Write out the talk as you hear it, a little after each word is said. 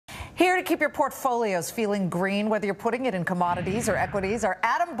Here to keep your portfolios feeling green, whether you're putting it in commodities or equities, are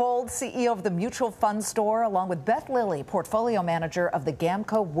Adam Bold, CEO of the Mutual Fund Store, along with Beth Lilly, portfolio manager of the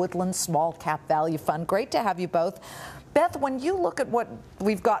GAMCO Woodland Small Cap Value Fund. Great to have you both. Beth, when you look at what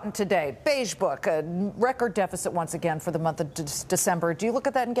we've gotten today, Beige Book, a record deficit once again for the month of December, do you look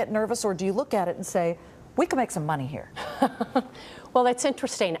at that and get nervous, or do you look at it and say, we can make some money here? Well, that's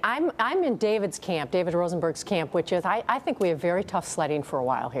interesting. I'm in David's camp, David Rosenberg's camp, which is I think we have very tough sledding for a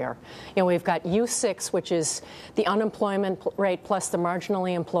while here. You know, we've got U6, which is the unemployment rate plus the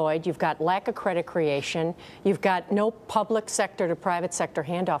marginally employed. You've got lack of credit creation. You've got no public sector to private sector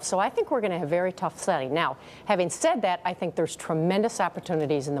handoff. So I think we're going to have very tough sledding. Now, having said that, I think there's tremendous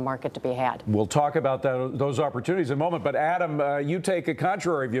opportunities in the market to be had. We'll talk about those opportunities in a moment. But Adam, you take a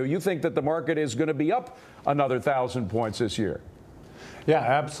contrary view. You think that the market is going to be up another 1,000 points this year. Yeah,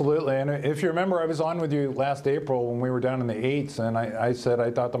 absolutely. And if you remember, I was on with you last April when we were down in the 8s, and I said I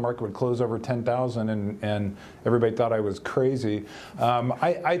thought the market would close over 10,000, and everybody thought I was crazy.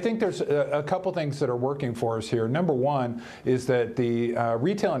 I think there's a couple things that are working for us here. Number one is that the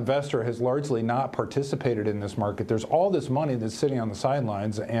retail investor has largely not participated in this market. There's all this money that's sitting on the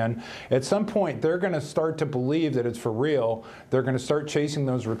sidelines, and at some point they're going to start to believe that it's for real. They're going to start chasing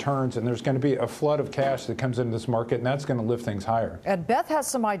those returns, and there's going to be a flood of cash that comes into this market, and that's going to lift things higher. And Beth has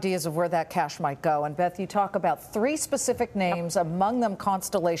some ideas of where that cash might go. And Beth, you talk about 3 specific names, among them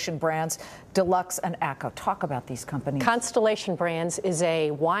Constellation Brands, Deluxe, and ACCO. Talk about these companies. Constellation Brands is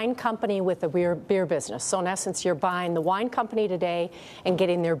a wine company with a beer business. So in essence, you're buying the wine company today and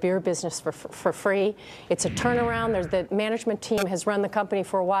getting their beer business for free. It's a turnaround. The management team has run the company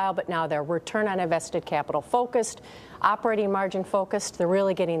for a while, but now they're return on invested capital focused, operating margin focused. They're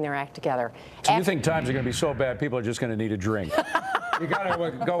really getting their act together. So you think times are going to be so bad, people are just going to need a drink? You got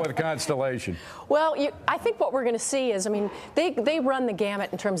to go with Constellation. Well, I think what we're going to see is, I mean, they run the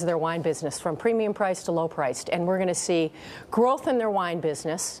gamut in terms of their wine business, from premium priced to low priced, and we're going to see growth in their wine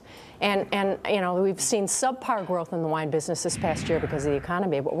business. And you know, we've seen subpar growth in the wine business this past year because of the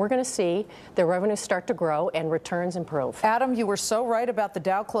economy, but we're going to see their revenues start to grow and returns improve. Adam, you were so right about the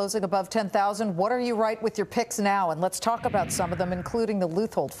Dow closing above 10,000. What are you right with your picks now? And let's talk about some of them, including the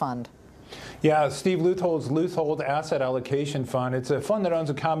Leuthold Fund. Yeah, Steve Leuthold's Leuthold Asset Allocation Fund. It's a fund that owns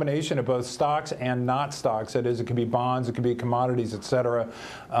a combination of both stocks and not stocks. That is, it can be bonds, it can be commodities, et cetera.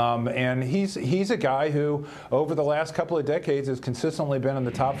 And he's a guy who, over the last couple of decades, has consistently been in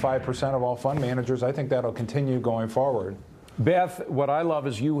the top 5% of all fund managers. I think that'll continue going forward. Beth, what I love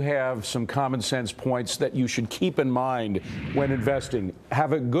is you have some common sense points that you should keep in mind when investing.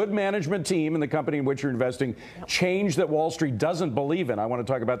 Have a good management team in the company in which you're investing. Change that Wall Street doesn't believe in. I want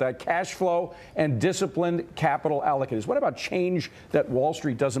to talk about that. Cash flow and disciplined capital allocators. What about change that Wall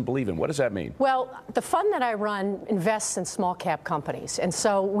Street doesn't believe in? What does that mean? Well, the fund that I run invests in small cap companies. And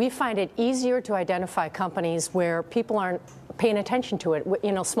so we find it easier to identify companies where people aren't paying attention to it.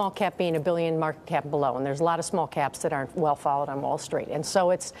 You know, small cap being $1 billion market cap and below. And there's a lot of small caps that aren't well followed on Wall Street. And so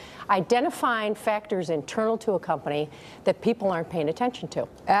it's identifying factors internal to a company that people aren't paying attention to.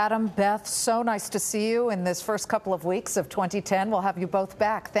 Adam, Beth, so nice to see you in this first couple of weeks of 2010. We'll have you both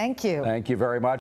back. Thank you. Thank you very much.